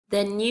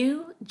The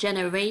new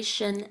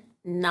generation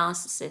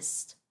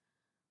narcissist.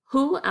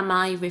 Who am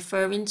I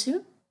referring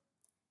to?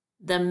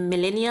 The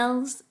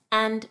millennials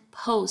and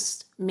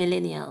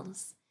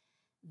post-millennials.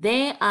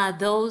 They are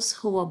those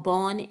who were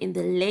born in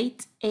the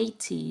late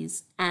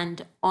 80s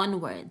and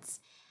onwards.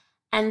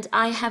 And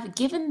I have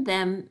given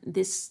them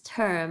this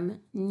term,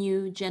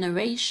 new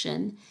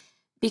generation,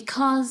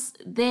 because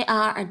they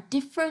are a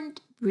different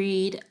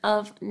breed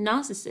of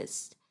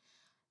narcissist,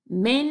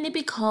 mainly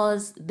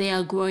because they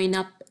are growing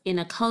up in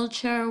a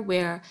culture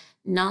where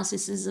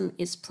narcissism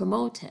is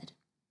promoted.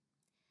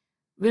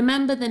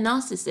 Remember, the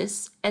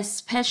narcissist,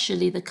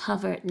 especially the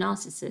covert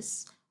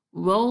narcissist,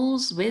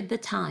 rolls with the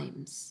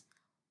times.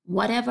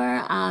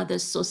 Whatever are the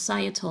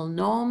societal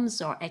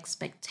norms or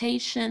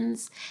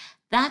expectations,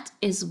 that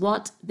is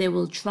what they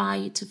will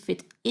try to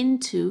fit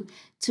into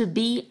to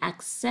be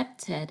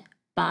accepted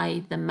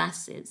by the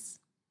masses.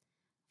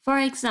 For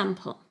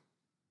example,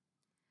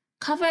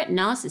 covert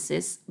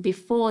narcissists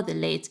before the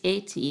late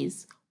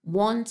 80s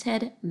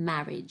wanted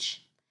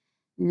marriage.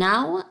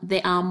 Now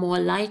they are more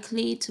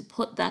likely to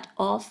put that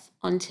off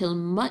until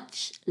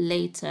much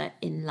later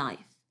in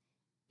life,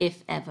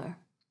 if ever.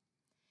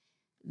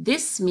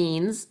 This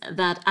means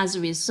that as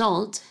a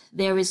result,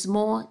 there is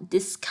more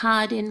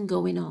discarding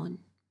going on.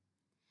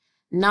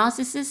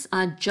 Narcissists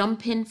are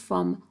jumping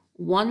from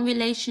one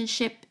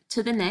relationship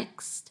to the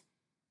next,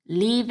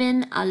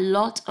 leaving a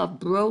lot of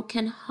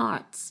broken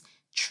hearts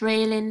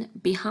trailing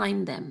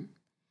behind them,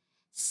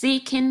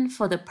 seeking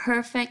for the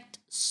perfect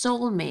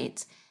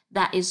soulmate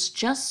that is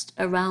just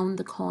around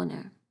the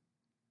corner.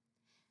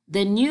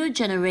 The new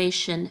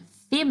generation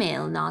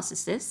female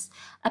narcissist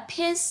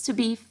appears to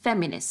be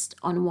feminist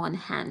on one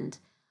hand,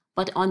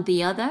 but on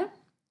the other,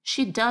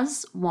 she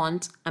does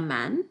want a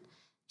man,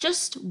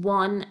 just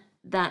one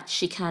that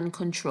she can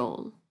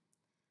control.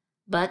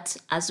 But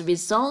as a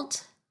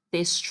result,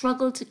 they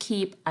struggle to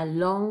keep a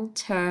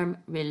long-term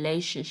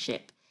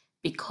relationship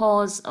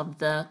because of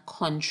the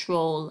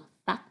control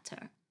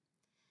factor.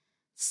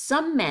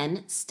 Some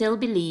men still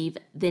believe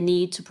they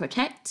need to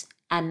protect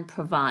and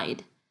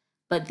provide,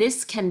 but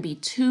this can be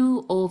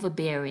too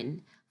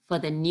overbearing for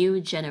the new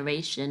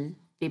generation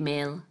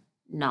female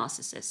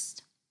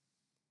narcissist.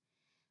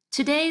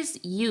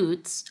 Today's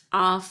youths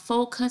are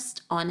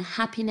focused on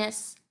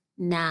happiness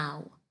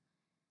now.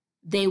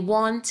 They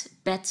want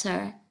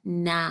better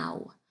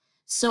now.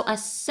 So a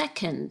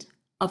second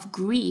of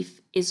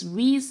grief is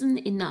reason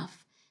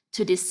enough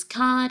to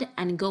discard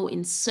and go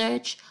in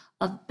search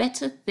of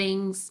better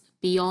things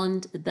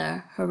beyond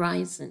the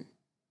horizon.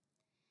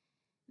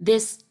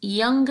 This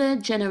younger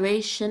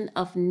generation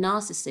of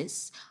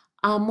narcissists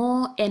are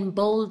more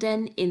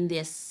emboldened in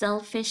their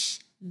selfish,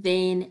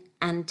 vain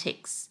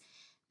antics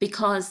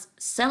because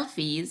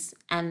selfies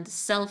and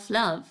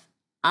self-love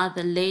are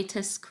the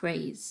latest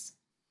craze.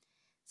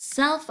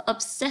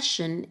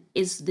 Self-obsession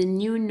is the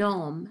new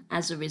norm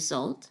as a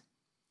result,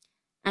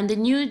 and the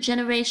new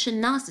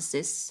generation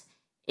narcissist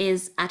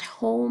is at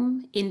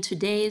home in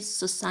today's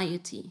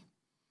society,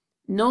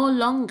 no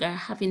longer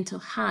having to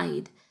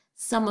hide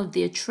some of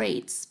their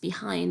traits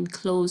behind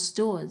closed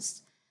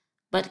doors,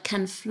 but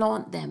can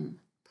flaunt them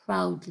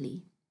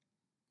proudly.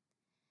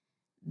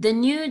 The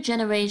new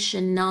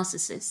generation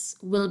narcissists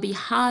will be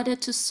harder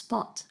to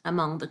spot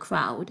among the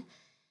crowd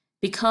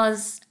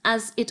because,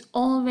 as it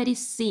already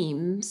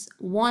seems,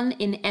 1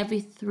 in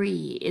every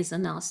 3 is a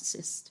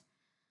narcissist.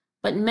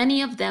 But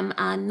many of them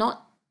are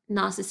not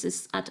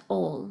narcissists at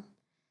all.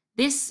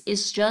 This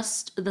is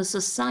just the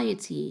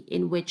society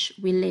in which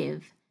we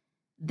live.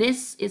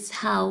 This is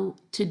how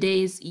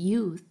today's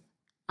youth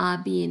are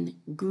being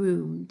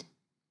groomed.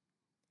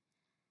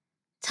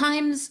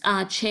 Times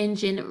are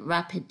changing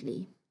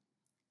rapidly,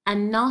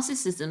 and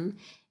narcissism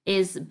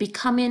is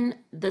becoming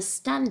the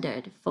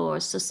standard for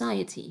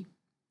society.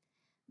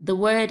 The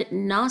word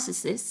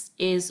narcissist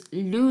is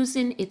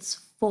losing its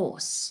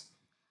force,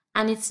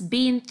 and it's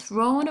being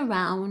thrown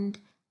around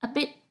a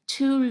bit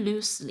too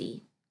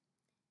loosely.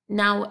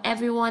 Now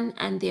everyone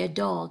and their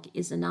dog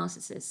is a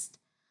narcissist,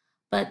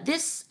 but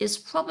this is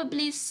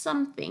probably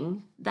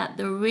something that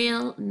the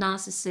real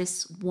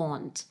narcissists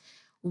want,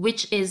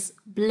 which is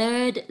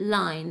blurred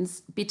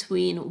lines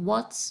between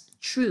what's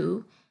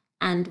true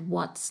and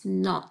what's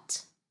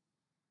not.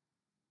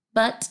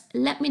 But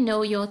let me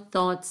know your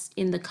thoughts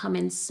in the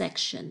comments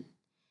section.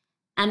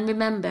 And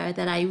remember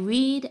that I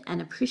read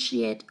and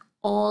appreciate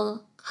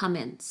all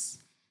comments.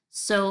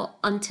 So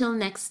until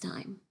next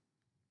time.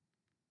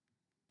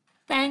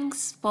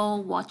 Thanks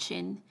for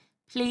watching.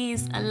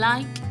 Please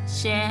like,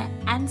 share,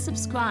 and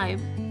subscribe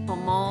for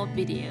more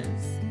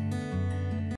videos.